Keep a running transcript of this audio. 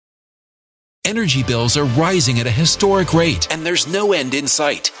energy bills are rising at a historic rate, and there's no end in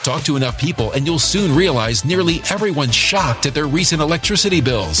sight. Talk to enough people and you'll soon realize nearly everyone's shocked at their recent electricity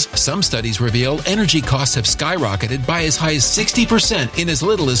bills. Some studies reveal energy costs have skyrocketed by as high as 60% in as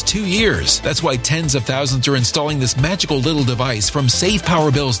little as 2 years. That's why tens of thousands are installing this magical little device from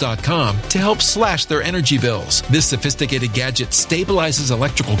SavePowerBills.com to help slash their energy bills. This sophisticated gadget stabilizes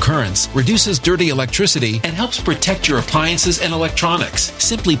electrical currents, reduces dirty electricity, and helps protect your appliances and electronics.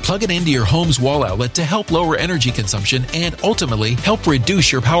 Simply plug it into your home's wall outlet to help lower energy consumption and ultimately help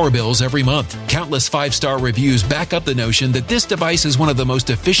reduce your power bills every month. Countless 5-star reviews back up the notion that this device is one of the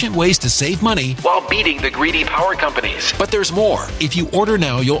most efficient ways to save money while beating the greedy power companies. But there's more. If you order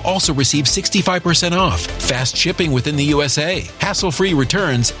now, you'll also receive 65% off, fast shipping within the USA, hassle-free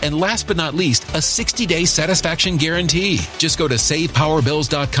returns, and last but not least, a 60-day satisfaction guarantee. Just go to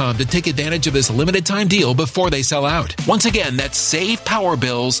SavePowerBills.com to take advantage of this limited time deal before they sell out. Once again, that's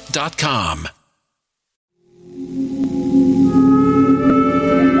SavePowerBills.com.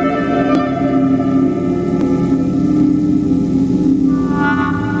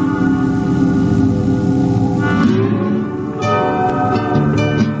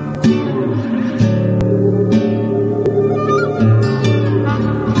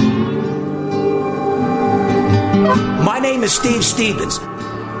 My name is Steve Stevens,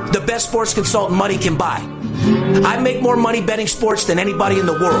 the best sports consultant money can buy. I make more money betting sports than anybody in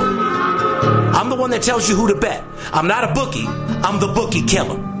the world. I'm the one that tells you who to bet. I'm not a bookie. I'm the bookie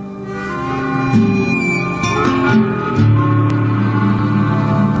killer.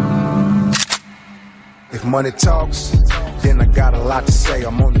 If money talks, then I got a lot to say.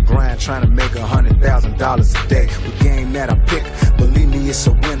 I'm on the grind trying to make $100,000 a day. The game that I pick, believe me, it's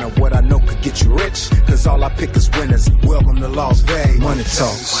a winner. What I know could get you rich, cause all I pick is winners. Welcome to Las Vegas. Money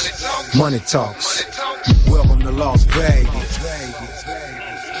talks, money talks. Welcome to Las Vegas.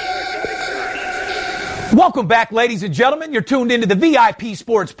 Welcome back, ladies and gentlemen. You're tuned into the VIP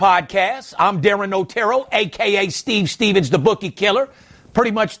Sports Podcast. I'm Darren Otero, a.k.a. Steve Stevens, the bookie killer.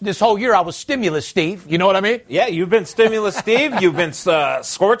 Pretty much this whole year I was Stimulus Steve. You know what I mean? Yeah, you've been Stimulus Steve. You've been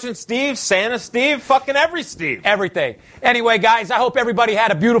Scorching Steve, Santa Steve, fucking every Steve. Everything. Anyway, guys, I hope everybody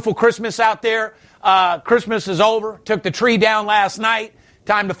had a beautiful Christmas out there. Christmas is over. Took the tree down last night.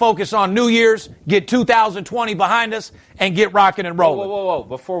 Time to focus on New Year's, get 2020 behind us, and get rocking and rolling. Whoa.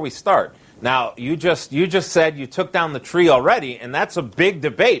 Before we start. Now, you just said you took down the tree already, and that's a big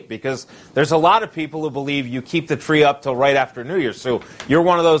debate because there's a lot of people who believe you keep the tree up till right after New Year's. So you're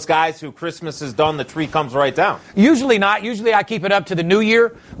one of those guys who Christmas is done, the tree comes right down. Usually not. Usually I keep it up to the New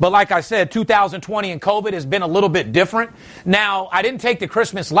Year. But like I said, 2020 and COVID has been a little bit different. Now, I didn't take the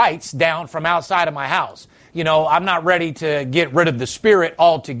Christmas lights down from outside of my house. You know, I'm not ready to get rid of the spirit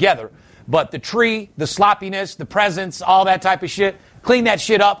altogether. But the tree, the sloppiness, the presents, all that type of shit, clean that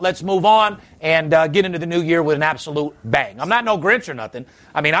shit up. Let's move on and get into the new year with an absolute bang. I'm not no Grinch or nothing.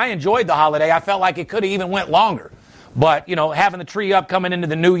 I mean, I enjoyed the holiday. I felt like it could have even went longer. But, you know, having the tree up coming into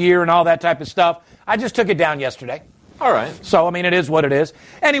the new year and all that type of stuff, I just took it down yesterday. All right. So, I mean, it is what it is.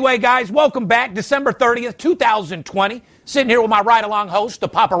 Anyway, guys, welcome back. December 30th, 2020. Sitting here with my ride-along host, the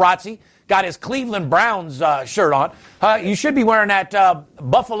paparazzi. Got his Cleveland Browns shirt on. You should be wearing that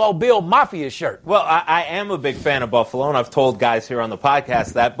Buffalo Bill Mafia shirt. Well, I am a big fan of Buffalo, and I've told guys here on the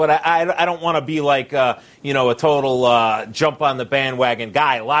podcast that, but I don't want to be like, a total jump on the bandwagon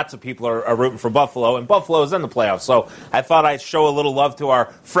guy. Lots of people are rooting for Buffalo, and Buffalo is in the playoffs. So I thought I'd show a little love to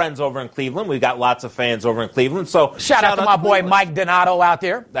our friends over in Cleveland. We've got lots of fans over in Cleveland. So shout out to my boy Mike Donato out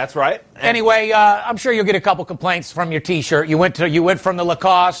there. That's right. Anyway, I'm sure you'll get a couple complaints from your T-shirt. You went from the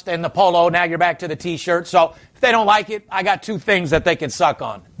Lacoste and the polo. Now you're back to the T-shirt. So if they don't like it, I got two things that they can suck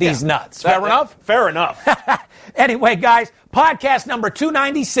on. These nuts. Fair enough? Fair enough. Anyway, guys, podcast number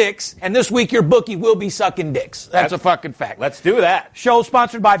 296, and this week your bookie will be sucking dicks. That's a fucking fact. Let's do that. Show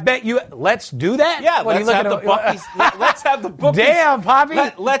sponsored by BetU. Let's do that? Yeah, let's have the bookies. Let's have the bookies. Damn, Poppy.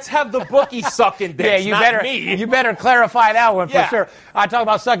 Let's have the bookies sucking dicks, yeah, you better clarify that one for sure. I talk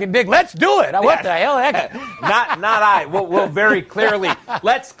about sucking dick. Let's do it. What the hell? Not I. We'll very clearly.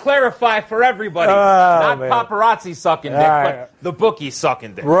 Let's clarify for everybody. Not paparazzi sucking dick, but the bookie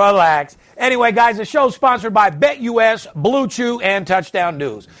sucking dick. Relax. Anyway, guys, the show's sponsored by BetUS, Blue Chew, and Touchdown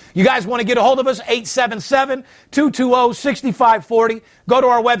News. You guys want to get a hold of us? 877-220-6540. Go to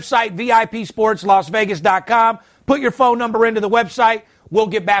our website, VIPSportsLasVegas.com. Put your phone number into the website. We'll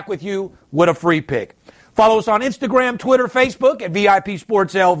get back with you with a free pick. Follow us on Instagram, Twitter, Facebook at VIP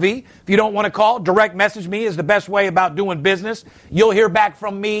Sports LV. If you don't want to call, direct message me is the best way about doing business. You'll hear back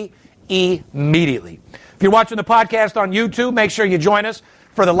from me immediately. If you're watching the podcast on YouTube, make sure you join us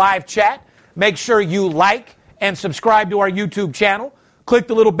for the live chat. Make sure you like and subscribe to our YouTube channel. Click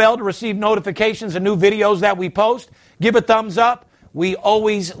the little bell to receive notifications and new videos that we post. Give a thumbs up. We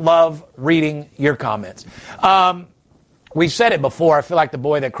always love reading your comments. We've said it before. I feel like the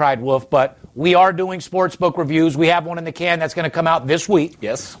boy that cried wolf, but we are doing sportsbook reviews. We have one in the can that's going to come out this week.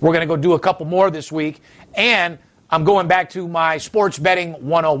 Yes. We're going to go do a couple more this week. And I'm going back to my sports betting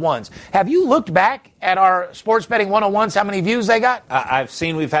 101s. Have you looked back at our sports betting 101s, how many views they got? I've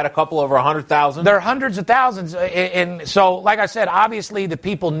seen we've had a couple over 100,000. There are hundreds of thousands. And so, like I said, obviously the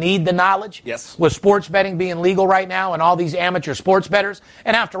people need the knowledge. Yes. With sports betting being legal right now and all these amateur sports bettors.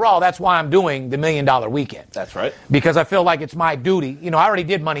 And after all, that's why I'm doing the $1 Million Weekend. That's right. Because I feel like it's my duty. You know, I already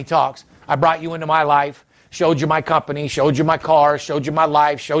did Money Talks. I brought you into my life. Showed you my company, showed you my cars, showed you my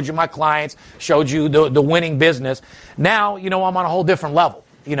life, showed you my clients, showed you the winning business. Now, you know, I'm on a whole different level.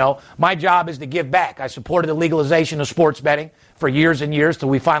 You know, my job is to give back. I supported the legalization of sports betting for years and years till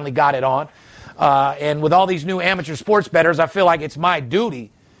we finally got it on. And with all these new amateur sports bettors, I feel like it's my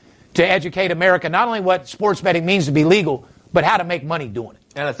duty to educate America not only what sports betting means to be legal, but how to make money doing it.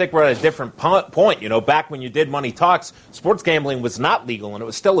 And I think we're at a different point. You know, back when you did Money Talks, sports gambling was not legal, and it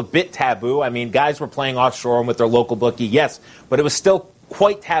was still a bit taboo. I mean, guys were playing offshore and with their local bookie, yes, but it was still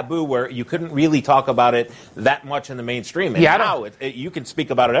quite taboo where you couldn't really talk about it that much in the mainstream. And now you can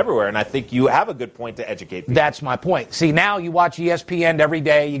speak about it everywhere, and I think you have a good point to educate people. That's my point. See, now you watch ESPN every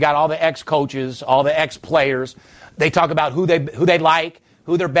day. You got all the ex-coaches, all the ex-players. They talk about who they like,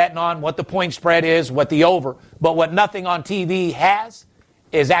 who they're betting on, what the point spread is, what the over. But what nothing on TV has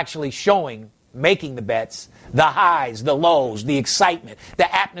is actually showing, making the bets, the highs, the lows, the excitement,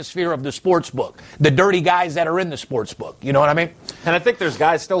 the atmosphere of the sports book, the dirty guys that are in the sports book. You know what I mean? And I think there's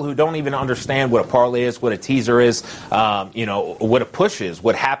guys still who don't even understand what a parlay is, what a teaser is, you know, what a push is,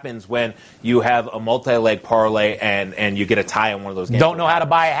 what happens when you have a multi-leg parlay and you get a tie on one of those games. Don't know how to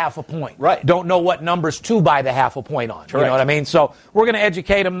buy a half a point. Right. Don't know what numbers to buy the half a point on. Correct. You know what I mean? So we're going to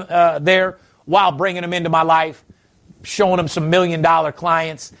educate them there while bringing them into my life, showing them some $1 million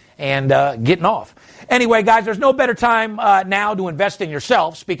clients and getting off. Anyway, guys, there's no better time now to invest in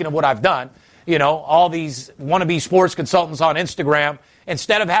yourself, speaking of what I've done. You know, all these wannabe sports consultants on Instagram,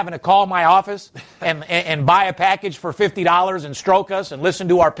 instead of having to call my office and buy a package for $50 and stroke us and listen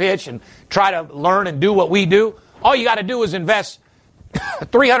to our pitch and try to learn and do what we do, all you got to do is invest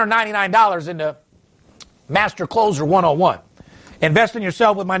 $399 into Master Closer 101. Invest in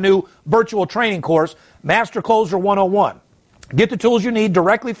yourself with my new virtual training course, Master Closer 101. Get the tools you need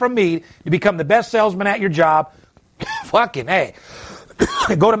directly from me to become the best salesman at your job. Fucking A.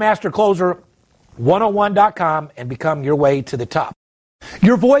 Go to mastercloser101.com and become your way to the top.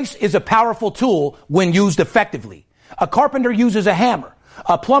 Your voice is a powerful tool when used effectively. A carpenter uses a hammer.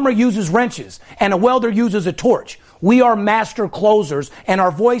 A plumber uses wrenches. And a welder uses a torch. We are master closers, and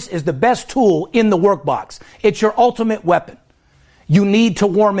our voice is the best tool in the workbox. It's your ultimate weapon. You need to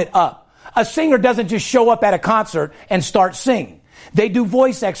warm it up. A singer doesn't just show up at a concert and start singing. They do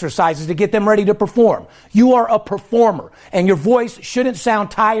voice exercises to get them ready to perform. You are a performer, and your voice shouldn't sound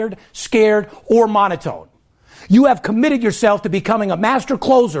tired, scared, or monotone. You have committed yourself to becoming a master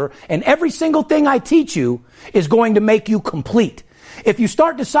closer, and every single thing I teach you is going to make you complete. If you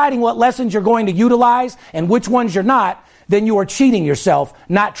start deciding what lessons you're going to utilize and which ones you're not, then you are cheating yourself,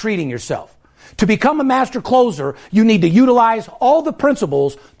 not treating yourself. To become a master closer, you need to utilize all the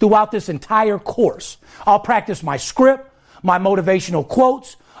principles throughout this entire course. I'll practice my script, my motivational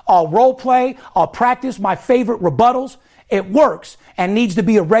quotes, I'll role play, I'll practice my favorite rebuttals. It works and needs to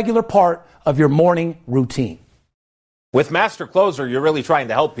be a regular part of your morning routine. With Master Closer, you're really trying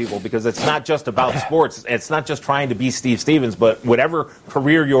to help people because it's not just about sports. It's not just trying to be Steve Stevens, but whatever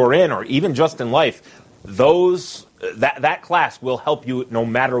career you're in or even just in life, that class will help you no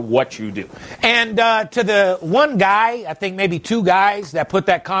matter what you do. And to the one guy, I think maybe two guys that put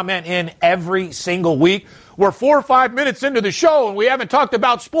that comment in every single week, we're 4 or 5 minutes into the show and we haven't talked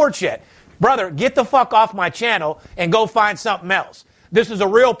about sports yet. Brother, get the fuck off my channel and go find something else. This is a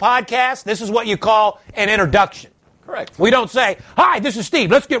real podcast. This is what you call an introduction. Correct. We don't say, hi, this is Steve.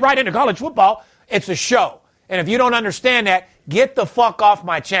 Let's get right into college football. It's a show. And if you don't understand that, get the fuck off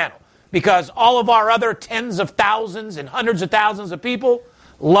my channel. Because all of our other tens of thousands and hundreds of thousands of people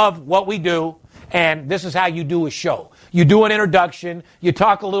love what we do, and this is how you do a show. You do an introduction, you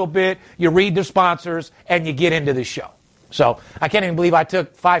talk a little bit, you read the sponsors, and you get into the show. So I can't even believe I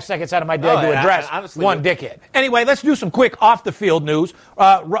took 5 seconds out of my day to address one dickhead. Anyway, let's do some quick off-the-field news.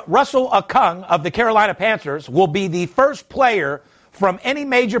 Russell Okung of the Carolina Panthers will be the first player from any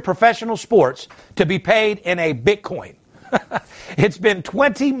major professional sports to be paid in a Bitcoin. It's been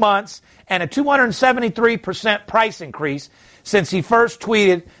 20 months and a 273% price increase since he first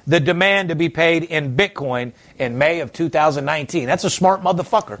tweeted the demand to be paid in Bitcoin in May of 2019. That's a smart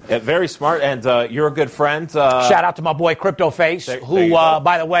motherfucker. Yeah, very smart, and you're a good friend. Shout out to my boy CryptoFace, who,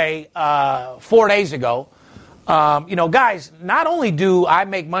 by the way, 4 days ago, guys, not only do I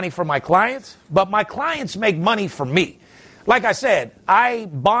make money for my clients, but my clients make money for me. Like I said, I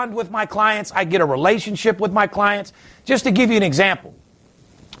bond with my clients. I get a relationship with my clients. Just to give you an example,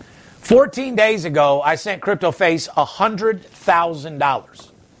 14 days ago, I sent CryptoFace $100,000.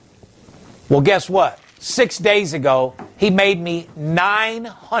 Well, guess what? 6 days ago, he made me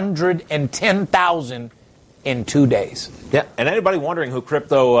 $910,000 in 2 days. Yeah, and anybody wondering who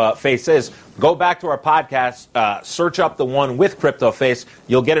CryptoFace is, go back to our podcast, search up the one with CryptoFace.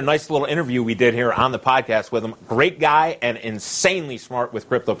 You'll get a nice little interview we did here on the podcast with him. Great guy and insanely smart with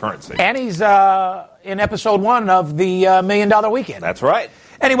cryptocurrency. And he's in episode 1 of the $1 Million Weekend. That's right.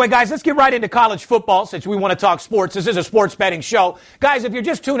 Anyway, guys, let's get right into college football since we want to talk sports. This is a sports betting show. Guys, if you're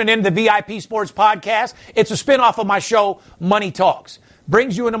just tuning in to the VIP Sports Podcast, it's a spinoff of my show, Money Talks.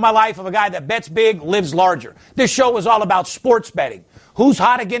 Brings you into my life of a guy that bets big, lives larger. This show is all about sports betting, who's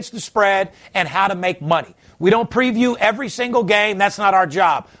hot against the spread, and how to make money. We don't preview every single game. That's not our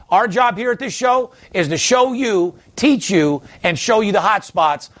job. Our job here at this show is to show you, teach you, and show you the hot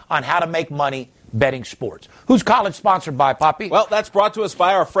spots on how to make money betting sports. Who's college sponsored by, Poppy? Well, that's brought to us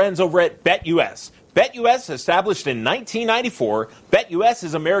by our friends over at BetUS. BetUS, established in 1994, BetUS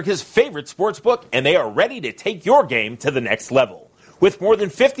is America's favorite sports book, and they are ready to take your game to the next level. With more than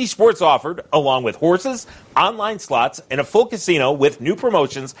 50 sports offered, along with horses, online slots, and a full casino with new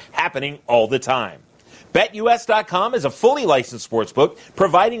promotions happening all the time. BetUS.com is a fully licensed sportsbook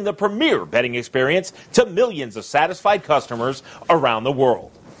providing the premier betting experience to millions of satisfied customers around the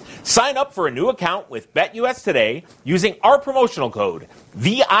world. Sign up for a new account with BetUS today using our promotional code,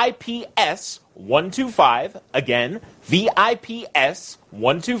 VIPS125, again,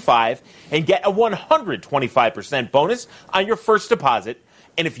 VIPS125, and get a 125% bonus on your first deposit.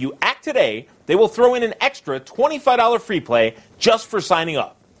 And if you act today, they will throw in an extra $25 free play just for signing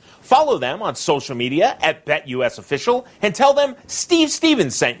up. Follow them on social media at BetUS Official and tell them Steve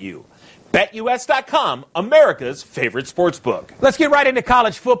Stevens sent you. BetUS.com, America's favorite sports book. Let's get right into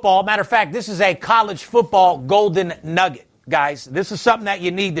college football. Matter of fact, this is a college football golden nugget, guys. This is something that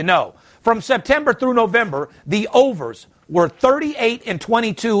you need to know. From September through November, the overs were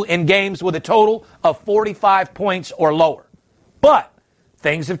 38-22 in games with a total of 45 points or lower. But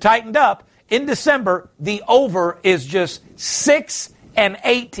things have tightened up. In December, the over is just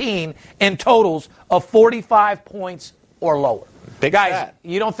 6-18 in totals of 45 points or lower. Big Guys, stat.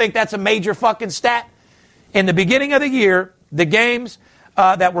 You don't think that's a major fucking stat? In the beginning of the year, the games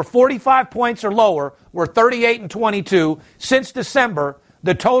that were 45 points or lower were 38-22. Since December,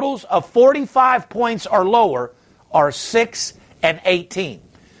 the totals of 45 points or lower are 6-18.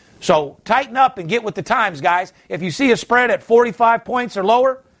 So tighten up and get with the times, guys. If you see a spread at 45 points or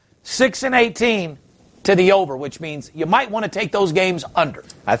lower, 6-18 to the over, which means you might want to take those games under.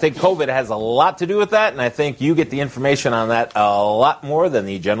 I think COVID has a lot to do with that, and I think you get the information on that a lot more than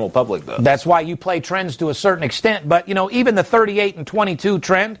the general public does. That's why you play trends to a certain extent. But, even the 38-22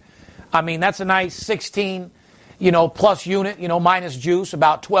 trend, I mean, that's a nice 16, plus unit, minus juice,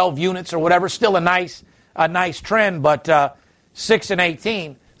 about 12 units or whatever. Still a nice trend, but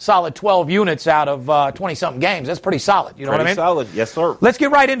 6-18. Solid 12 units out of 20-something games. That's pretty solid. You know what I mean? Pretty solid. Yes, sir. Let's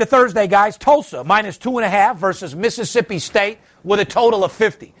get right into Thursday, guys. Tulsa, minus 2.5 versus Mississippi State with a total of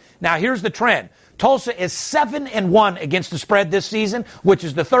 50. Now, here's the trend. Tulsa is 7-1 against the spread this season, which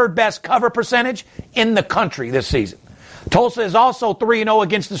is the third best cover percentage in the country this season. Tulsa is also 3-0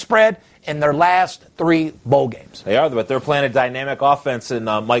 against the spread in their last 3 bowl games. They are, but they're playing a dynamic offense in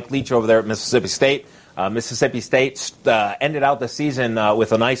Mike Leach over there at Mississippi State. Mississippi State ended out the season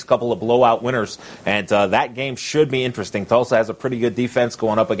with a nice couple of blowout winners, and that game should be interesting. Tulsa has a pretty good defense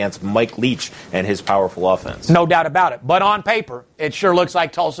going up against Mike Leach and his powerful offense. No doubt about it. But on paper, it sure looks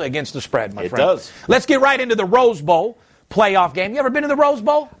like Tulsa against the spread, my friend. It does. Let's get right into the Rose Bowl playoff game. You ever been to the Rose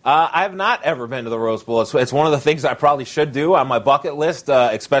Bowl? I have not ever been to the Rose Bowl. It's one of the things I probably should do on my bucket list,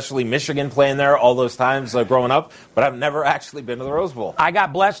 especially Michigan playing there all those times growing up, but I've never actually been to the Rose Bowl. I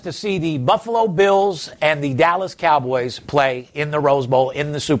got blessed to see the Buffalo Bills and the Dallas Cowboys play in the Rose Bowl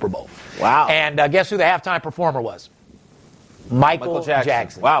in the Super Bowl. Wow. And guess who the halftime performer was? Michael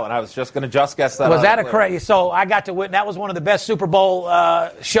Jackson. Wow, and I was just going to guess that. Was that a crazy? So I got to witness. That was one of the best Super Bowl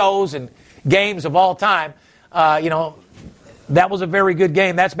shows and games of all time. That was a very good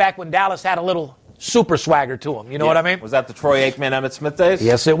game. That's back when Dallas had a little super swagger to him. You know what I mean? Was that the Troy Aikman, Emmitt Smith days?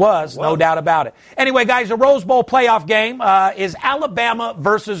 Yes, it was. No doubt about it. Anyway, guys, the Rose Bowl playoff game is Alabama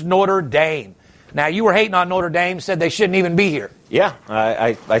versus Notre Dame. Now, you were hating on Notre Dame, said they shouldn't even be here. Yeah,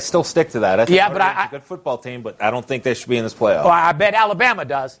 I still stick to that. I think Notre Dame's a good football team, but I don't think they should be in this playoff. Well, I bet Alabama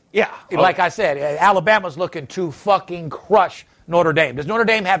does. Yeah. Like I said, Alabama's looking to fucking crush Notre Dame. Does Notre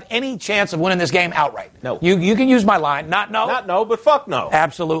Dame have any chance of winning this game outright? No. You can use my line. Not no. Not no, but fuck no.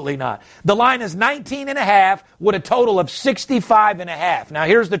 Absolutely not. The line is 19.5 with a total of 65.5. Now,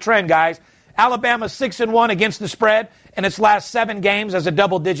 here's the trend, guys. Alabama's 6-1 against the spread in its last 7 games as a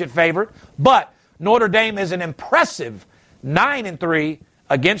double-digit favorite. But Notre Dame is an impressive 9-3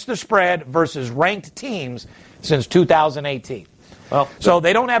 against the spread versus ranked teams since 2018. Well, so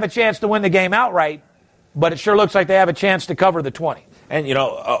they don't have a chance to win the game outright, but it sure looks like they have a chance to cover the 20. And,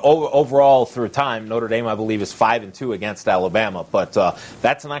 overall through time, Notre Dame, I believe, is 5-2 against Alabama. But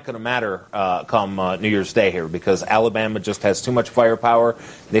that's not going to matter come New Year's Day here because Alabama just has too much firepower.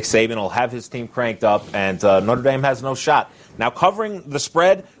 Nick Saban will have his team cranked up, and Notre Dame has no shot. Now, covering the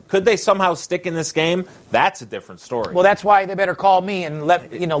spread, could they somehow stick in this game? That's a different story. Well, that's why they better call me and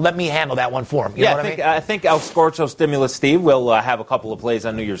let me handle that one for them. You know what I mean? I think El Scorcho Stimulus Steve will have a couple of plays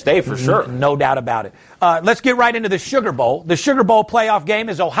on New Year's Day for sure. No doubt about it. Let's get right into the Sugar Bowl. The Sugar Bowl playoff game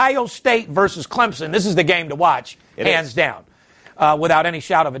is Ohio State versus Clemson. This is the game to watch, hands down, without any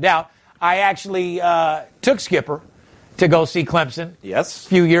shadow of a doubt. I actually took Skipper to go see Clemson. Yes. A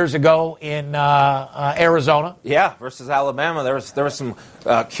few years ago in Arizona. Yeah, versus Alabama. There was some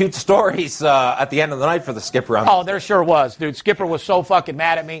cute stories at the end of the night for the Skipper. Oh, there sure was, dude. Skipper was so fucking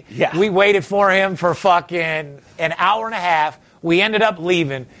mad at me. Yeah. We waited for him for fucking an hour and a half. We ended up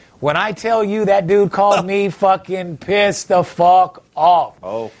leaving. When I tell you that dude called me fucking pissed the fuck off.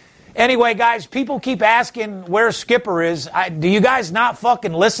 Oh. Anyway, guys, people keep asking where Skipper is. Do you guys not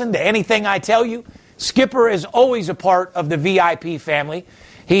fucking listen to anything I tell you? Skipper is always a part of the VIP family.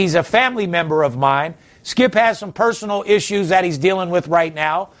 He's a family member of mine. Skip has some personal issues that he's dealing with right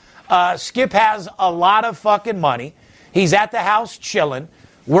now. Skip has a lot of fucking money. He's at the house chilling.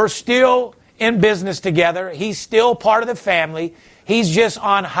 We're still in business together. He's still part of the family. He's just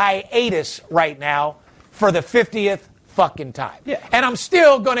on hiatus right now for the 50th fucking time. Yeah. And I'm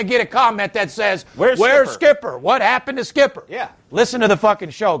still going to get a comment that says, Where's Skipper? What happened to Skipper? Yeah. Listen to the fucking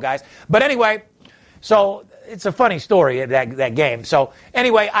show, guys. But anyway, so it's a funny story, that game. So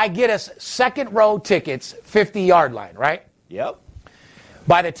anyway, I get us second row tickets, 50-yard line, right? Yep.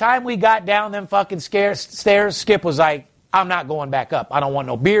 By the time we got down them fucking stairs, Skip was like, I'm not going back up. I don't want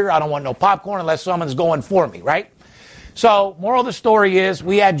no beer. I don't want no popcorn unless someone's going for me, right? So moral of the story is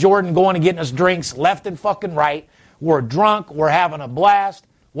we had Jordan going and getting us drinks left and fucking right. We're drunk. We're having a blast.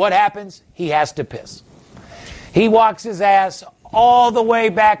 What happens? He has to piss. He walks his ass all the way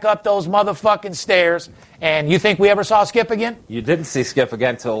back up those motherfucking stairs. And you think we ever saw Skip again? You didn't see Skip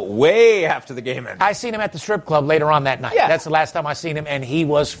again until way after the game ended. I seen him at the strip club later on that night. Yeah. That's the last time I seen him, and he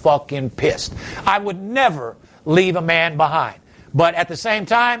was fucking pissed. I would never leave a man behind. But at the same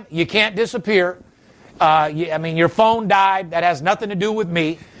time, you can't disappear. Your phone died. That has nothing to do with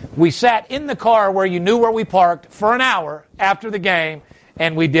me. We sat in the car where you knew where we parked for an hour after the game,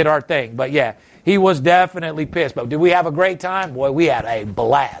 and we did our thing. But yeah, he was definitely pissed. But did we have a great time? Boy, we had a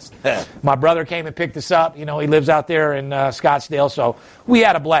blast. My brother came and picked us up. You know, he lives out there in Scottsdale, so we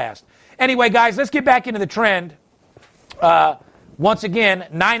had a blast. Anyway, guys, let's get back into the trend. Once again,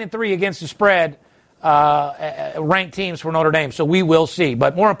 9-3 against the spread, ranked teams for Notre Dame, so we will see.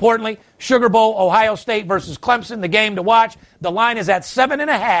 But more importantly, Sugar Bowl, Ohio State versus Clemson, the game to watch. The line is at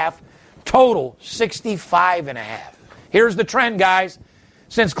 7.5, total 65.5. Here's the trend, guys.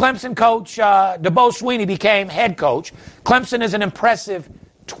 Since Clemson coach DeBo Sweeney became head coach, Clemson is an impressive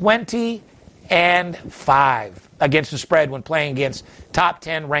 20-5 against the spread when playing against top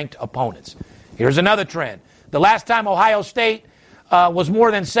 10 ranked opponents. Here's another trend. The last time Ohio State was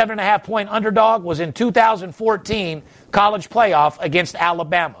more than 7.5-point underdog was in 2014 college playoff against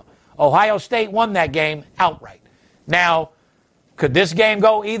Alabama. Ohio State won that game outright. Now, could this game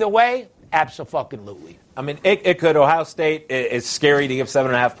go either way? Absolutely. I mean, it could. Ohio State is scary to give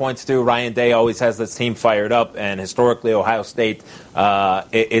 7.5 points to. Ryan Day always has this team fired up, and historically Ohio State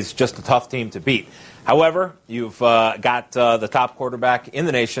is just a tough team to beat. However, you've got the top quarterback in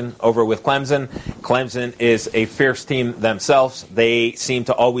the nation over with Clemson. Clemson is a fierce team themselves. They seem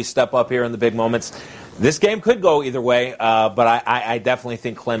to always step up here in the big moments. This game could go either way, but I definitely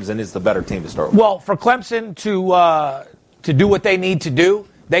think Clemson is the better team to start with. Well, for Clemson to do what they need to do,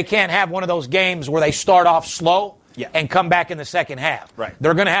 they can't have one of those games where they start off slow and come back in the second half. Right.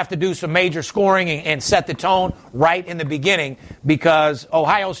 They're going to have to do some major scoring and set the tone right in the beginning because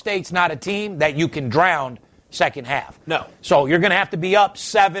Ohio State's not a team that you can drown second half. No. So you're going to have to be up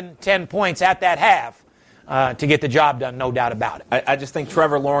 7-10 points at that half to get the job done, no doubt about it. I just think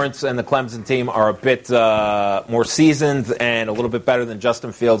Trevor Lawrence and the Clemson team are a bit more seasoned and a little bit better than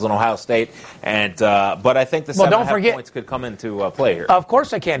Justin Fields and Ohio State. But I think the 7.5 points could come into play here. Of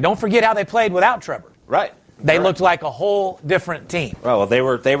course they can. Don't forget how they played without Trevor. Right. They looked like a whole different team. Well, they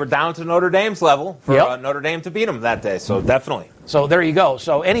were down to Notre Dame's level for Notre Dame to beat them that day, so definitely. So there you go.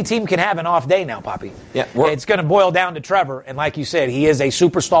 So any team can have an off day now, Poppy. Yeah, it's going to boil down to Trevor, and like you said, he is a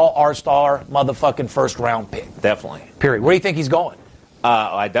superstar, R-star, motherfucking first-round pick. Definitely. Period. Where do you think he's going?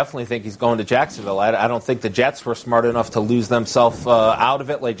 I definitely think he's going to Jacksonville. I don't think the Jets were smart enough to lose themselves out of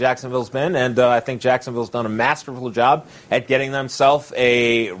it like Jacksonville's been, and I think Jacksonville's done a masterful job at getting themselves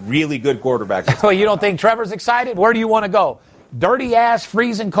a really good quarterback. Well, you don't think Trevor's excited? Where do you want to go? Dirty-ass,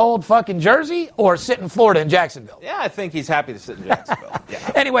 freezing cold fucking Jersey or sit in Florida in Jacksonville? Yeah, I think he's happy to sit in Jacksonville.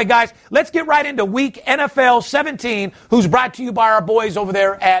 Yeah. Anyway, guys, let's get right into Week NFL 17, who's brought to you by our boys over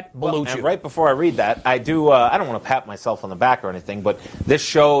there at Blue Chew. And right before I read that, I don't want to pat myself on the back or anything, but this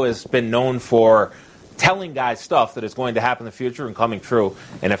show has been known for telling guys stuff that is going to happen in the future and coming true.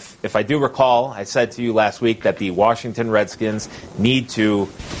 And if I do recall, I said to you last week that the Washington Redskins need to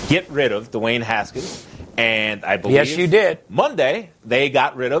get rid of Dwayne Haskins. And I believe yes, you did. Monday, they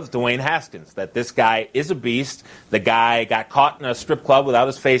got rid of Dwayne Haskins, that this guy is a beast. The guy got caught in a strip club without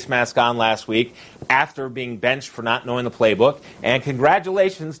his face mask on last week after being benched for not knowing the playbook. And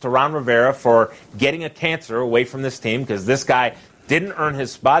congratulations to Ron Rivera for getting a cancer away from this team because this guy didn't earn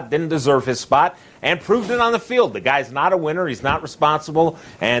his spot, didn't deserve his spot, and proved it on the field. The guy's not a winner. He's not responsible.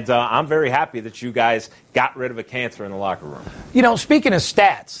 And I'm very happy that you guys got rid of a cancer in the locker room. You know, speaking of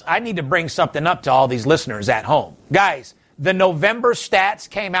stats, I need to bring something up to all these listeners at home. Guys, the November stats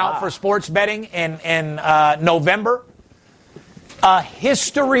came out for sports betting in November. A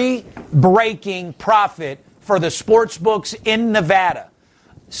history-breaking profit for the sports books in Nevada.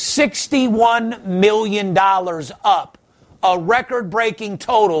 $61 million up. A record-breaking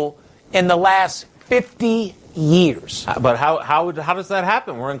total in the last 50 years. But how does that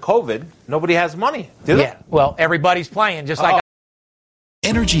happen? We're in COVID. Nobody has money, do they? Yeah, well, everybody's playing, just like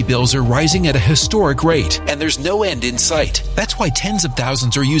Energy bills are rising at a historic rate, and there's no end in sight. That's why tens of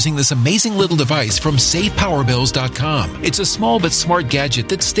thousands are using this amazing little device from SavePowerBills.com. It's a small but smart gadget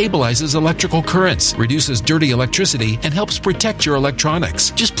that stabilizes electrical currents, reduces dirty electricity, and helps protect your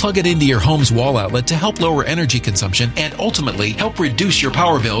electronics. Just plug it into your home's wall outlet to help lower energy consumption and ultimately help reduce your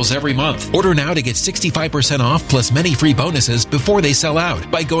power bills every month. Order now to get 65% off plus many free bonuses before they sell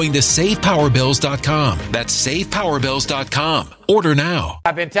out by going to SavePowerBills.com. That's SavePowerBills.com. Order now.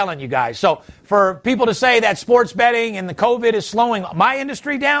 I've been telling you guys. So for people to say that sports betting and the COVID is slowing my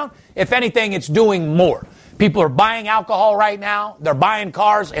industry down, if anything, it's doing more. People are buying alcohol right now. They're buying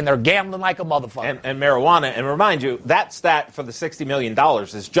cars, and they're gambling like a motherfucker. And marijuana. And remind you, that stat for the $60 million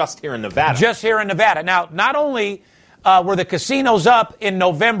is just here in Nevada. Just here in Nevada. Now, not only were the casinos up in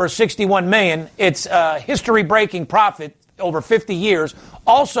November, $61 million, it's a history-breaking profit over 50 years.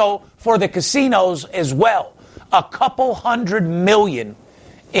 Also for the casinos as well. A couple $100 million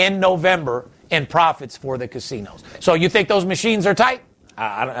in November in profits for the casinos. So you think those machines are tight?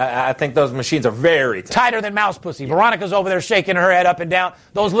 I think those machines are very tight. Tighter than mouse pussy. Veronica's over there shaking her head up and down.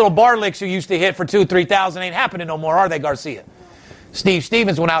 Those little bar licks you used to hit for $2,000-$3,000 ain't happening no more, are they, Garcia? Steve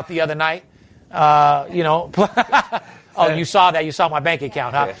Stevens went out the other night. Oh, you saw that. You saw my bank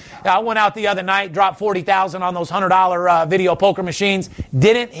account, huh? I went out the other night, dropped $40,000 on those $100 video poker machines.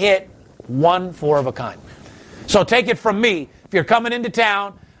 Didn't hit one four of a kind. So take it from me. If you're coming into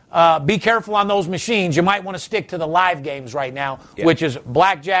town, be careful on those machines. You might want to stick to the live games right now, which is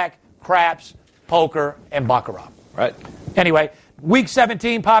blackjack, craps, poker, and baccarat. Right. Anyway, Week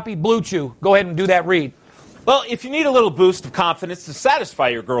 17, Poppy, Blue Chew. Go ahead and do that read. Well, if you need a little boost of confidence to satisfy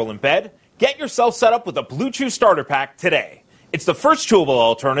your girl in bed, get yourself set up with a Blue Chew starter pack today. It's the first chewable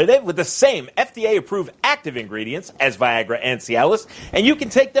alternative with the same FDA-approved active ingredients as Viagra and Cialis, and you can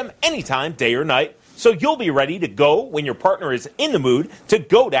take them anytime, day or night, so you'll be ready to go when your partner is in the mood to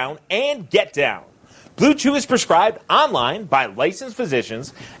go down and get down. Blue Chew is prescribed online by licensed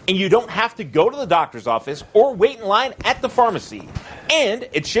physicians, and you don't have to go to the doctor's office or wait in line at the pharmacy. And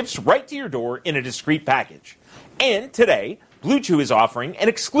it ships right to your door in a discreet package. And today, Blue Chew is offering an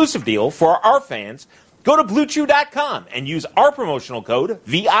exclusive deal for our fans. Go to BlueChew.com and use our promotional code,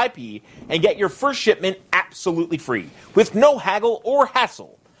 VIP, and get your first shipment absolutely free, with no haggle or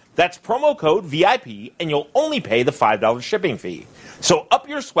hassle. That's promo code VIP, and you'll only pay the $5 shipping fee. So up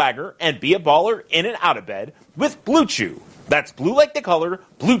your swagger and be a baller in and out of bed with Blue Chew. That's blue like the color,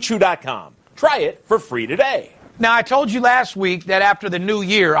 BlueChew.com. Try it for free today. Now, I told you last week that after the new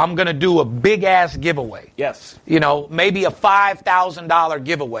year, I'm going to do a big-ass giveaway. Yes. You know, maybe a $5,000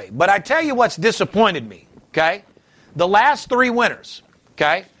 giveaway. But I tell you what's disappointed me, okay? The last 3 winners,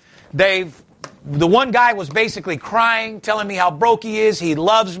 okay? The one guy was basically crying, telling me how broke he is. He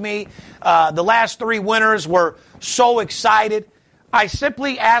loves me. The last 3 winners were so excited. I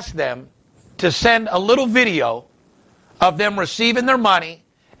simply asked them to send a little video of them receiving their money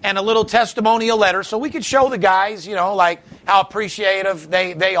and a little testimonial letter so we could show the guys, you know, like how appreciative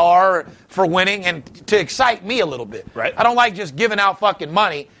they are for winning and to excite me a little bit. Right. I don't like just giving out fucking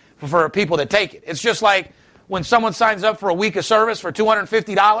money for people to take it. It's just like when someone signs up for a week of service for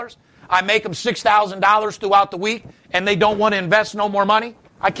 $250, I make them $6,000 throughout the week and they don't want to invest no more money.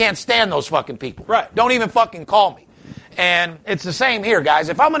 I can't stand those fucking people. Right. Don't even fucking call me. And it's the same here, guys.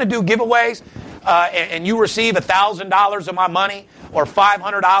 If I'm going to do giveaways and you receive $1,000 of my money or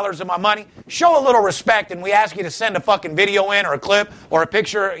 $500 of my money, show a little respect and we ask you to send a fucking video in or a clip or a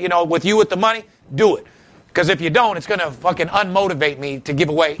picture, you know, with you with the money, do it. Because if you don't, it's going to fucking unmotivate me to give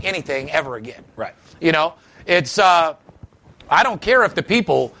away anything ever again. Right. You know, it's, I don't care if the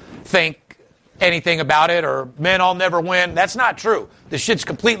people think anything about it or, man, I'll never win. That's not true. The shit's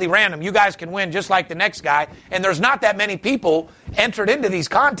completely random. You guys can win just like the next guy, and there's not that many people entered into these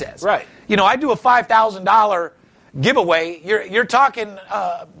contests. Right. You know, I do a $5,000 giveaway. You're talking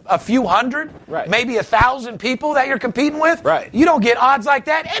a few hundred, right, maybe 1,000 people that you're competing with. Right. You don't get odds like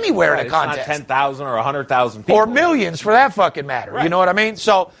that anywhere in a contest. It's not 10,000 or 100,000 people. Or millions for that fucking matter. Right. You know what I mean?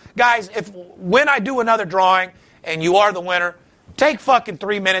 So, guys, when I do another drawing and you are the winner, take fucking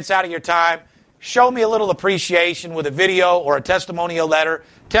 3 minutes out of your time. Show me a little appreciation with a video or a testimonial letter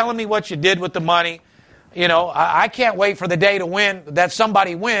telling me what you did with the money. You know, I can't wait for the day to win, that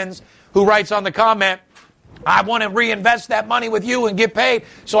somebody wins who writes on the comment, I want to reinvest that money with you and get paid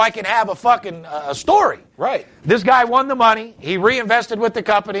so I can have a fucking story. Right. This guy won the money, he reinvested with the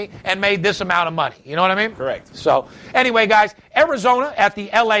company, and made this amount of money. You know what I mean? Correct. So, anyway, guys, Arizona at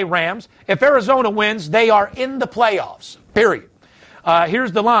the LA Rams. If Arizona wins, they are in the playoffs, period.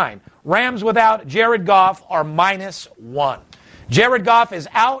 Here's the line. Rams without Jared Goff are -1. Jared Goff is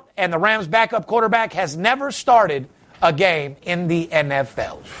out, and the Rams' backup quarterback has never started a game in the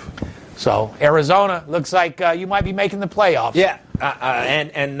NFL. So, Arizona, looks like you might be making the playoffs. Yeah,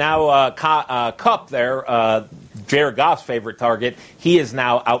 and now Kupp there, Jared Goff's favorite target, he is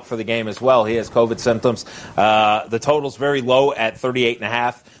now out for the game as well. He has COVID symptoms. The total's very low at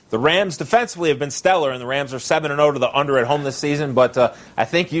 38.5. The Rams defensively have been stellar, and the Rams are 7-0 to the under at home this season, but I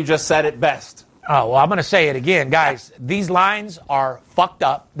think you just said it best. Oh, well, I'm going to say it again. Guys, these lines are fucked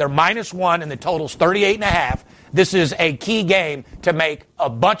up. They're -1, and the total's 38.5. This is a key game to make a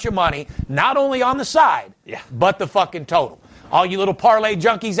bunch of money, not only on the side, but the fucking total. All you little parlay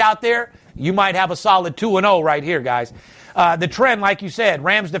junkies out there, you might have a solid 2-0 right here, guys. The trend, like you said,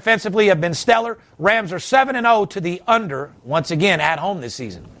 Rams defensively have been stellar. Rams are 7-0 to the under, once again, at home this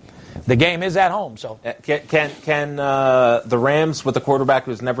season. The game is at home, so. Can the Rams, with a quarterback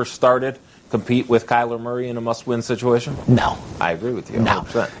who's never started, compete with Kyler Murray in a must-win situation? No. I agree with you. No.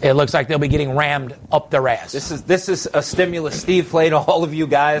 100%. It looks like they'll be getting rammed up their ass. This is a stimulus Steve played to all of you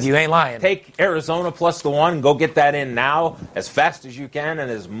guys. You ain't lying. Take Arizona plus the 1. Go get that in now as fast as you can and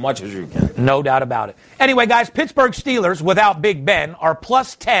as much as you can. No doubt about it. Anyway, guys, Pittsburgh Steelers without Big Ben are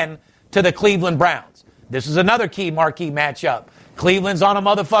 +10 to the Cleveland Browns. This is another key marquee matchup. Cleveland's on a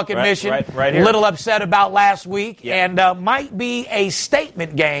motherfucking mission. Right here. Little upset about last week, and might be a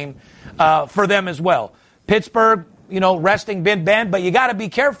statement game for them as well. Pittsburgh, you know, resting Big Ben, but you got to be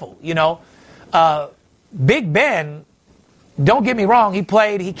careful. You know, Big Ben. Don't get me wrong.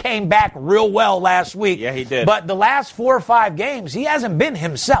 He came back real well last week. Yeah, he did. But the last 4 or 5 games, he hasn't been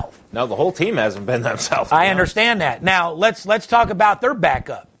himself. No, the whole team hasn't been themselves. I understand that. Now let's talk about their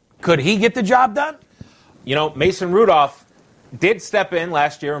backup. Could he get the job done? You know, Mason Rudolph did step in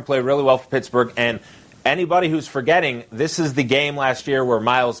last year and play really well for Pittsburgh. And anybody who's forgetting, this is the game last year where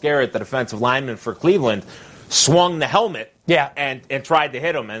Myles Garrett, the defensive lineman for Cleveland, swung the helmet and tried to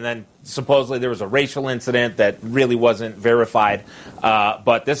hit him. And then supposedly there was a racial incident that really wasn't verified.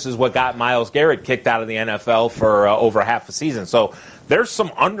 But this is what got Myles Garrett kicked out of the NFL for over half a season. So there's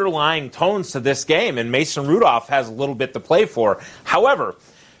some underlying tones to this game, and Mason Rudolph has a little bit to play for. However,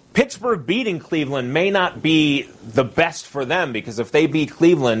 Pittsburgh beating Cleveland may not be the best for them, because if they beat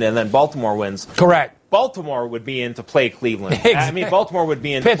Cleveland and then Baltimore wins, correct, Baltimore would be in to play Cleveland. I mean, Baltimore would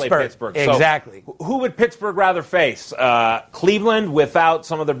be in to play Pittsburgh. So exactly. Who would Pittsburgh rather face? Cleveland without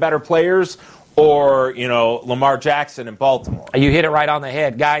some of their better players, or Lamar Jackson in Baltimore? You hit it right on the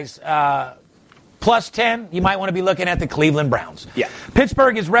head, guys. Plus 10, you might want to be looking at the Cleveland Browns. Yeah.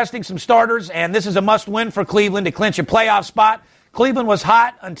 Pittsburgh is resting some starters, and this is a must-win for Cleveland to clinch a playoff spot. Cleveland was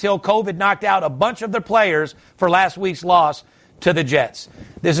hot until COVID knocked out a bunch of their players for last week's loss to the Jets.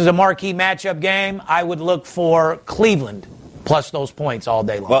 This is a marquee matchup game. I would look for Cleveland plus those points all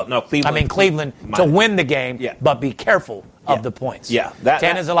day long. Well, no, Cleveland to win the game, but be careful of the points. Yeah,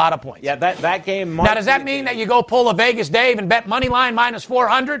 10 is a lot of points. Yeah, that game. Now, does that mean that you go pull a Vegas Dave and bet money line minus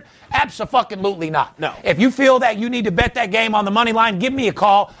 400? Abso-fucking-lutely not. No. If you feel that you need to bet that game on the money line, give me a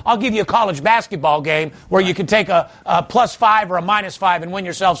call. I'll give you a college basketball game where you can take a +5 or a -5 and win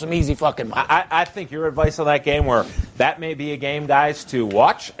yourself some easy fucking money. I think your advice on that game, where that may be a game, guys, to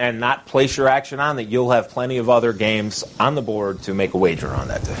watch and not place your action on, that you'll have plenty of other games on the board to make a wager on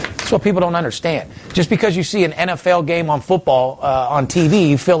that day. That's what people don't understand. Just because you see an NFL game on football on TV,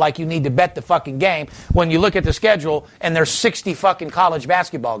 you feel like you need to bet the fucking game when you look at the schedule and there's 60 fucking college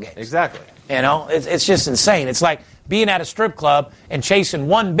basketball games. Exactly. It's just insane. It's like being at a strip club and chasing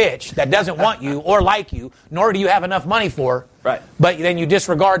one bitch that doesn't want you or like you, nor do you have enough money for her. Right. But then you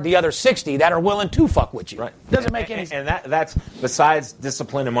disregard the other 60 that are willing to fuck with you. Right. Doesn't make any sense. And that's, besides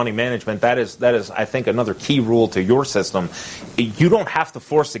discipline and money management, that is, I think, another key rule to your system. You don't have to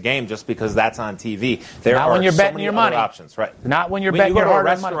force a game just because that's on TV. There Not are when you're so betting many your other money. options. Right. Not when you're betting your hard-earned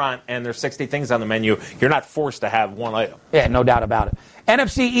money. When you go to a restaurant and there's 60 things on the menu, you're not forced to have one item. Yeah, no doubt about it.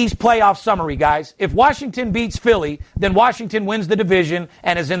 NFC East playoff summary, guys. If Washington beats Philly, then Washington wins the division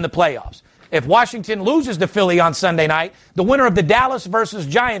and is in the playoffs. If Washington loses to Philly on Sunday night, the winner of the Dallas versus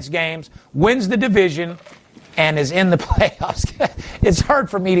Giants games wins the division and is in the playoffs. It's hard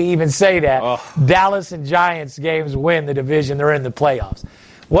for me to even say that. Oh. Dallas and Giants games win the division. They're in the playoffs.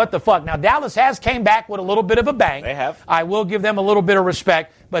 What the fuck? Now, Dallas has came back with a little bit of a bang. They have. I will give them a little bit of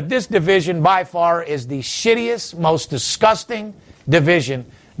respect. But this division, by far, is the shittiest, most disgusting division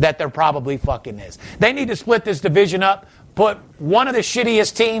that there probably fucking is. They need to split this division up, put one of the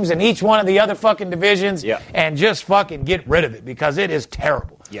shittiest teams in each one of the other fucking divisions, and just fucking get rid of it because it is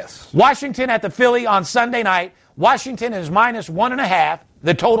terrible. Yes. Washington at the Philly on Sunday night. Washington is -1.5.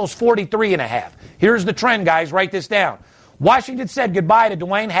 The total's 43.5. Here's the trend, guys. Write this down. Washington said goodbye to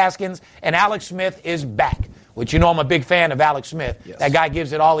Dwayne Haskins, and Alex Smith is back. Which, I'm a big fan of Alex Smith. Yes. That guy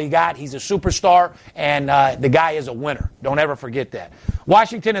gives it all he got. He's a superstar, and the guy is a winner. Don't ever forget that.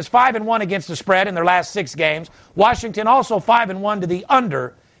 Washington is 5-1 against the spread in their last 6 games. Washington also 5-1 to the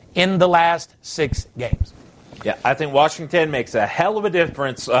under in the last 6 games. Yeah, I think Washington makes a hell of a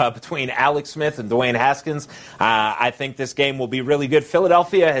difference between Alex Smith and Dwayne Haskins. I think this game will be really good.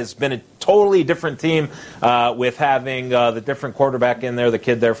 Philadelphia has been a totally different team with having the different quarterback in there, the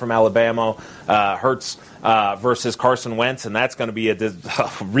kid there from Alabama, Hurts, versus Carson Wentz, and that's going to be a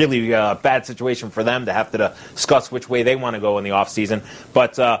really bad situation for them to have to discuss which way they want to go in the offseason.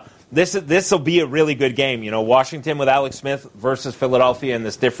 But this will be a really good game. Washington with Alex Smith versus Philadelphia in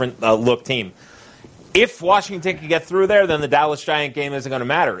this different look team. If Washington can get through there, then the Dallas Giant game isn't going to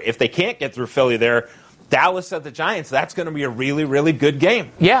matter. If they can't get through Philly there, Dallas at the Giants, that's going to be a really, really good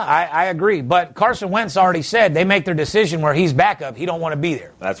game. Yeah, I agree. But Carson Wentz already said they make their decision where he's backup. He don't want to be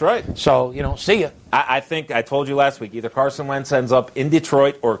there. That's right. So, see ya. I think I told you last week, either Carson Wentz ends up in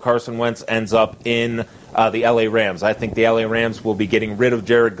Detroit or Carson Wentz ends up in the L.A. Rams. I think the L.A. Rams will be getting rid of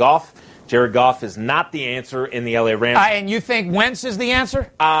Jared Goff. Jared Goff is not the answer in the L.A. Rams. And you think Wentz is the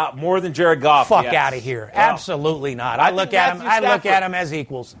answer? More than Jared Goff. Fuck yes. out of here. Well, absolutely not. I look at him as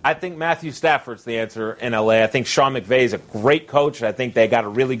equals. I think Matthew Stafford's the answer in L.A. I think Sean McVay is a great coach. I think they got a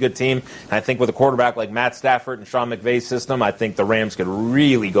really good team. And I think with a quarterback like Matt Stafford and Sean McVay's system, I think the Rams could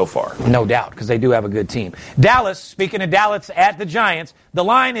really go far. No doubt, because they do have a good team. Dallas, speaking of Dallas at the Giants, the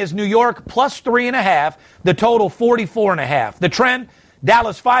line is New York +3.5. The total 44.5. The trend,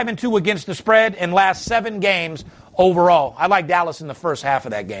 Dallas 5-2 against the spread in last 7 games overall. I like Dallas in the first half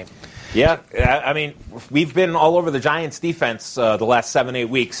of that game. Yeah, I mean, we've been all over the Giants' defense the last 7-8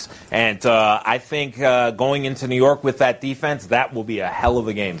 weeks, and I think going into New York with that defense, that will be a hell of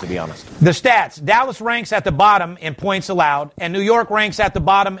a game, to be honest. The stats, Dallas ranks at the bottom in points allowed, and New York ranks at the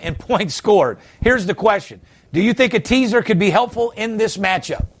bottom in points scored. Here's the question. Do you think a teaser could be helpful in this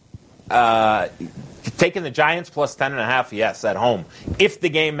matchup? Taking the Giants plus 10.5, yes, at home, if the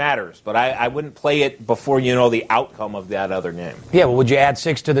game matters. But I wouldn't play it before you know the outcome of that other game. Yeah, well, would you add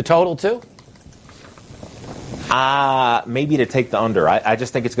 6 to the total, too? Maybe to take the under. I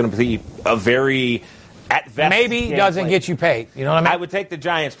just think it's going to be a very At best, maybe doesn't get you paid. You know what I mean? I would take the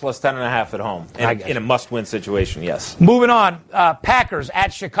Giants plus 10.5 at home in a must-win situation, yes. Moving on, Packers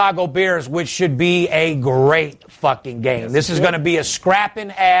at Chicago Bears, which should be a great fucking game. Yes, this is going to be a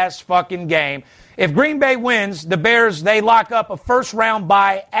scrapping-ass fucking game. If Green Bay wins, the Bears, they lock up a first-round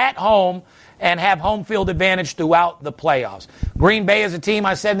bye at home and have home field advantage throughout the playoffs. Green Bay is a team,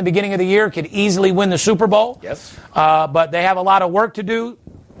 I said in the beginning of the year, could easily win the Super Bowl. Yes. But they have a lot of work to do.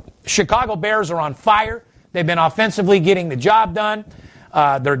 Chicago Bears are on fire. They've been offensively getting the job done.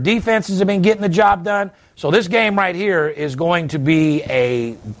 Their defenses have been getting the job done. So this game right here is going to be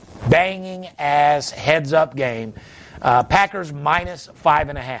a banging-ass heads-up game. Packers minus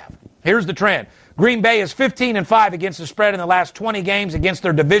 5.5. Here's the trend. Green Bay is 15-5 against the spread in the last 20 games against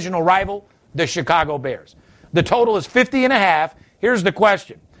their divisional rival, the Chicago Bears. The total is 50.5. Here's the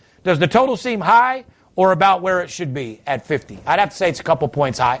question. Does the total seem high or about where it should be at 50? I'd have to say it's a couple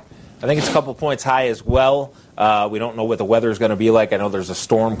points high. I think it's a couple points high as well. We don't know what the weather is going to be like. I know there's a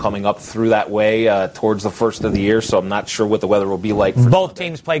storm coming up through that way towards the first of the year, so I'm not sure what the weather will be like. Both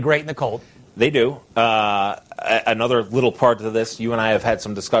teams play great in the cold. They do. Another little part to this, you and I have had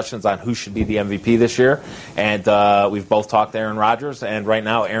some discussions on who should be the MVP this year, and we've both talked to Aaron Rodgers, and right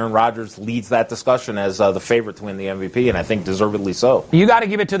now Aaron Rodgers leads that discussion as the favorite to win the MVP, and I think deservedly so. You got to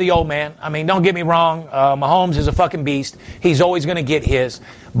give it to the old man. I mean, don't get me wrong. Mahomes is a fucking beast. He's always going to get his.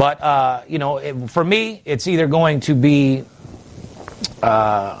 But, for me, it's either going to be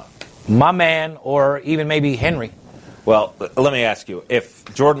my man or even maybe Henry. Well, let me ask you, if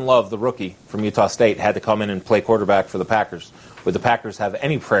Jordan Love, the rookie from Utah State, had to come in and play quarterback for the Packers, would the Packers have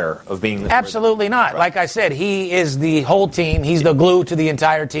any prayer of being the Absolutely not. Right. Like I said, he is the whole team. He's the glue to the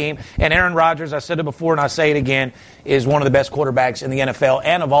entire team. And Aaron Rodgers, I said it before and I'll say it again, is one of the best quarterbacks in the NFL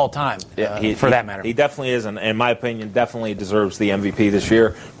and of all time, for that matter. He definitely is, and in my opinion, definitely deserves the MVP this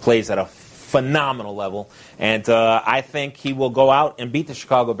year. Plays at a phenomenal level, and I think he will go out and beat the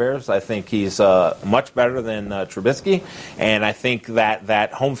Chicago Bears. I think he's much better than Trubisky, and I think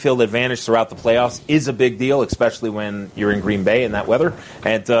that home field advantage throughout the playoffs is a big deal, especially when you're in Green Bay in that weather,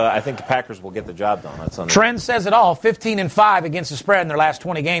 and I think the Packers will get the job done. That's Trend says it all, 15-5 against the spread in their last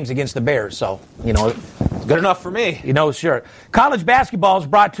 20 games against the Bears, so, good enough for me. Sure. College basketball is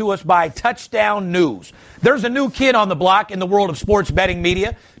brought to us by Touchdown News. There's a new kid on the block in the world of sports betting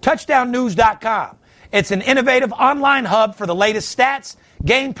media, touchdownnews.com. It's an innovative online hub for the latest stats,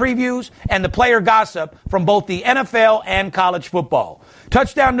 game previews, and the player gossip from both the NFL and college football.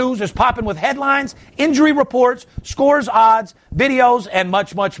 Touchdown News is popping with headlines, injury reports, scores, odds, videos, and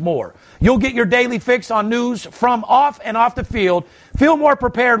much, much more. You'll get your daily fix on news from off and off the field. Feel more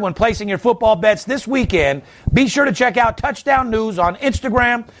prepared when placing your football bets this weekend. Be sure to check out Touchdown News on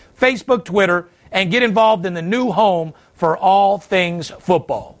Instagram, Facebook, Twitter, and get involved in the new home for all things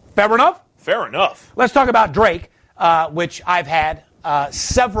football. Fair enough? Fair enough. Let's talk about Drake, which I've had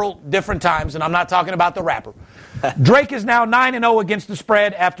several different times, and I'm not talking about the rapper. Drake is now 9-0 against the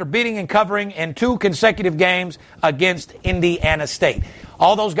spread after beating and covering in 2 consecutive games against Indiana State.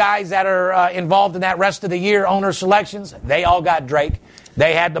 All those guys that are involved in that rest of the year owner selections, they all got Drake.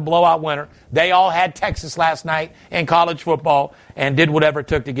 They had the blowout winner. They all had Texas last night in college football and did whatever it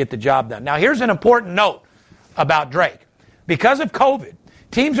took to get the job done. Now, here's an important note about Drake. Because of COVID,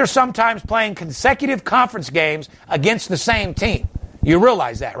 teams are sometimes playing consecutive conference games against the same team. You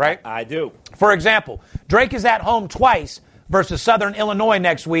realize that, right? I do. For example, Drake is at home twice versus Southern Illinois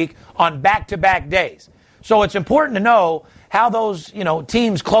next week on back-to-back days. So it's important to know how those,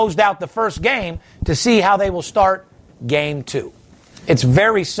 teams closed out the first game to see how they will start game 2. It's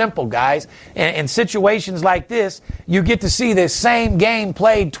very simple, guys. In situations like this, you get to see the same game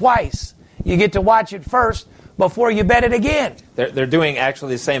played twice. You get to watch it first before you bet it again. They're doing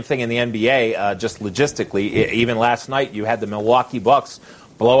actually the same thing in the NBA, just logistically. Even last night, you had the Milwaukee Bucks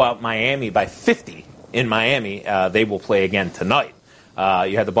blow out Miami by 50 in Miami. They will play again tonight.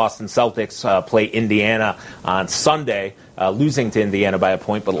 You had the Boston Celtics play Indiana on Sunday, losing to Indiana by a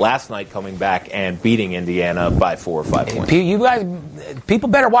point, but last night coming back and beating Indiana by 4 or 5 points. You guys, people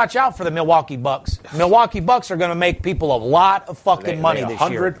better watch out for the Milwaukee Bucks. Milwaukee Bucks are going to make people a lot of fucking money this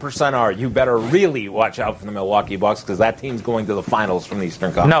year. 100% are. You better really watch out for the Milwaukee Bucks because that team's going to the finals from the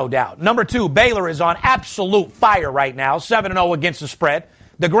Eastern Conference. No doubt. Number 2, Baylor is on absolute fire right now, 7-0 against the spread.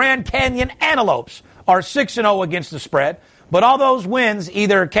 The Grand Canyon Antelopes are 6-0 against the spread. But all those wins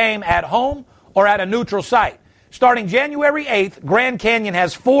either came at home or at a neutral site. Starting January 8th, Grand Canyon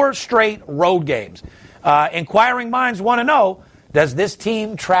has 4 straight road games. Inquiring minds want to know, does this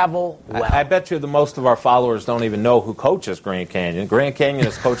team travel well? I bet you most of our followers don't even know who coaches Grand Canyon. Grand Canyon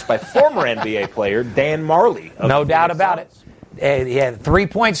is coached by former NBA player Dan Marley. No doubt about it. He had a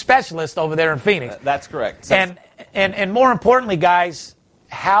 3-point specialist over there in Phoenix. That's correct. And more importantly, guys,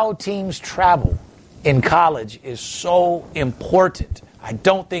 how teams travel in college is so important. I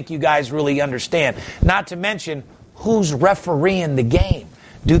don't think you guys really understand. Not to mention, who's refereeing the game?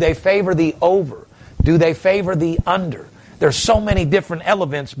 Do they favor the over? Do they favor the under? There's so many different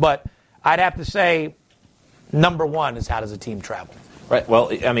elements, but I'd have to say number one is, how does a team travel? Right.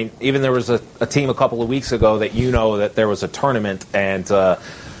 Well, I mean, even there was a team a couple of weeks ago that that there was a tournament, and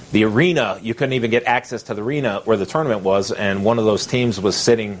the arena, you couldn't even get access to the arena where the tournament was, and one of those teams was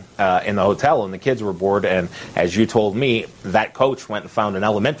sitting in the hotel, and the kids were bored, and as you told me, that coach went and found an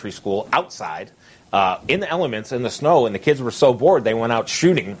elementary school outside in the elements, in the snow, and the kids were so bored they went out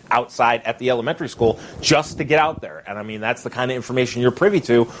shooting outside at the elementary school just to get out there. And I mean, that's the kind of information you're privy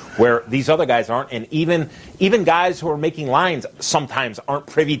to, where these other guys aren't, and even guys who are making lines sometimes aren't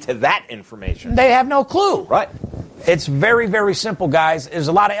privy to that information. They have no clue. Right. It's very, very simple, guys. There's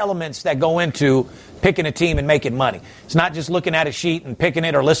a lot of elements that go into picking a team and making money. It's not just looking at a sheet and picking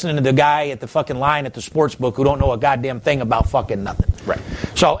it, or listening to the guy at the fucking line at the sports book who don't know a goddamn thing about fucking nothing. Right.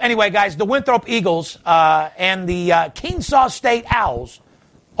 So anyway, guys, the Winthrop Eagles and the Kennesaw State Owls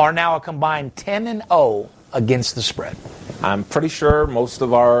are now a combined 10-0 against the spread. I'm pretty sure most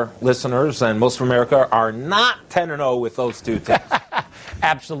of our listeners and most of America are not 10-0 with those two teams.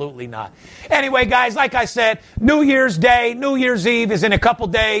 Absolutely not. Anyway, guys, like I said, New Year's Day, New Year's Eve is in a couple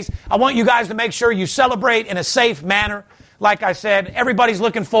days. I want you guys to make sure you celebrate in a safe manner. Like I said, everybody's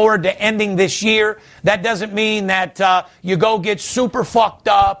looking forward to ending this year. That doesn't mean that you go get super fucked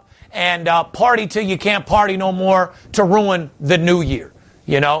up and party till you can't party no more to ruin the new year.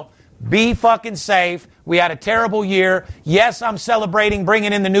 You know, be fucking safe. We had a terrible year. Yes, I'm celebrating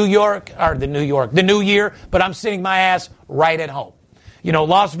bringing in the New Year, but I'm sitting my ass right at home. You know,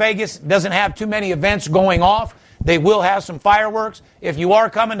 Las Vegas doesn't have too many events going off. They will have some fireworks. If you are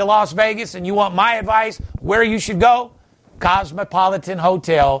coming to Las Vegas and you want my advice where you should go, Cosmopolitan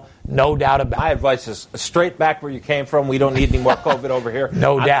Hotel, no doubt about it. My advice is straight back where you came from. We don't need any more COVID over here.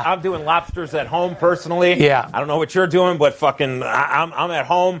 No doubt. I'm doing lobsters at home personally. Yeah. I don't know what you're doing, but fucking I'm at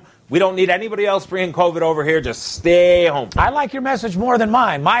home. We don't need anybody else bringing COVID over here. Just stay home. I like your message more than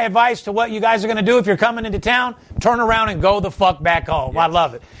mine. My advice to what you guys are going to do if you're coming into town, turn around and go the fuck back home. Yes. I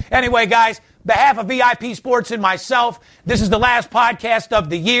love it. Anyway, guys, behalf of VIP Sports and myself, this is the last podcast of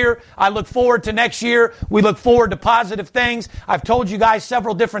the year. I look forward to next year. We look forward to positive things. I've told you guys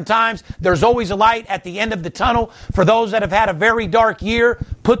several different times, there's always a light at the end of the tunnel. For those that have had a very dark year,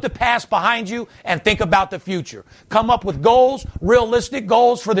 put the past behind you and think about the future. Come up with goals, realistic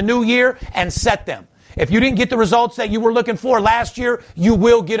goals for the new year, and set them. If you didn't get the results that you were looking for last year, you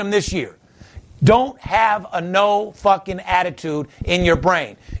will get them this year. Don't have a no fucking attitude in your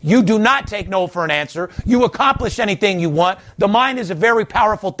brain. You do not take no for an answer. You accomplish anything you want. The mind is a very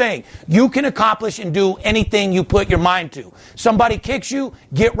powerful thing. You can accomplish and do anything you put your mind to. Somebody kicks you,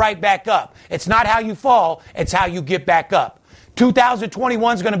 get right back up. It's not how you fall, it's how you get back up.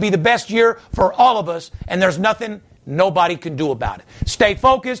 2021 is going to be the best year for all of us, and there's nothing nobody can do about it. Stay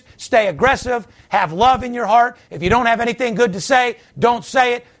focused, stay aggressive, have love in your heart. If you don't have anything good to say, don't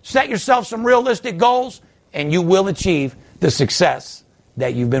say it. Set yourself some realistic goals, and you will achieve the success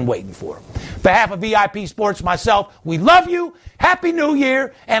that you've been waiting for. On behalf of VIP Sports, myself, we love you. Happy New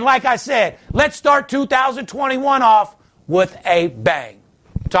Year. And like I said, let's start 2021 off with a bang.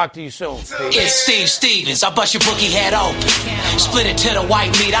 Talk to you soon. It's Steve Stevens. I bust your bookie head open. Split it to the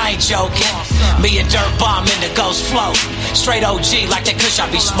white meat. I ain't joking. Me and Dirt Bomb in the Ghost Flow. Straight OG like that kush I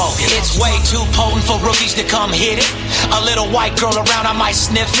be smoking. It's way too potent for rookies to come hit it. A little white girl around, I might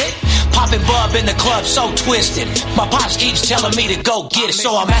sniff it. Popping bub in the club, so twisted. My pops keeps telling me to go get it.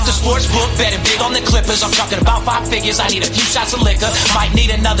 So I'm at the sports book, betting big on the Clippers. I'm talking about 5 figures. I need a few shots of liquor. Might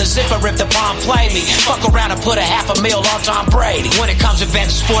need another zipper if the bomb play me. Fuck around and put $500,000 on Tom Brady. When it comes to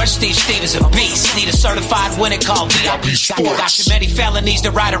betting sports, Steve Stevens a beast. Need a certified winner called VIP Sports. Got too many felonies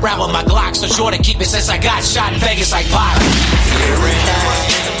to ride around with my Glock. So sure to keep it since I got shot in Vegas like Pop.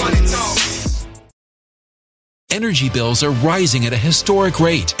 Energy bills are rising at a historic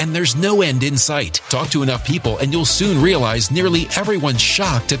rate, and there's no end in sight. Talk to enough people, and you'll soon realize nearly everyone's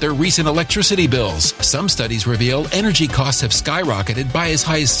shocked at their recent electricity bills. Some studies reveal energy costs have skyrocketed by as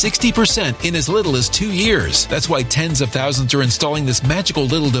high as 60% in as little as 2 years. That's why tens of thousands are installing this magical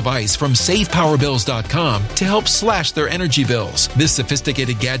little device from SavePowerBills.com to help slash their energy bills. This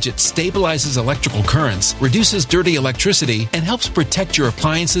sophisticated gadget stabilizes electrical currents, reduces dirty electricity, and helps protect your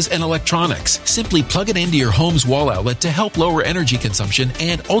appliances and electronics. Simply plug it into your home's home's wall outlet to help lower energy consumption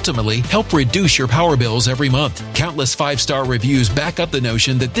and ultimately help reduce your power bills every month. Countless 5-star reviews back up the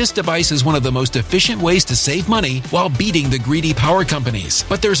notion that this device is one of the most efficient ways to save money while beating the greedy power companies.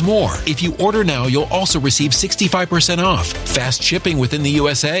 But there's more. If you order now, you'll also receive 65% off, fast shipping within the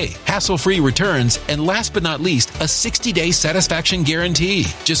USA, hassle-free returns, and last but not least, a 60-day satisfaction guarantee.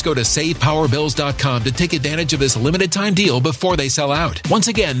 Just go to SavePowerBills.com to take advantage of this limited time deal before they sell out. Once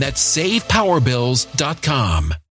again, that's SavePowerBills.com.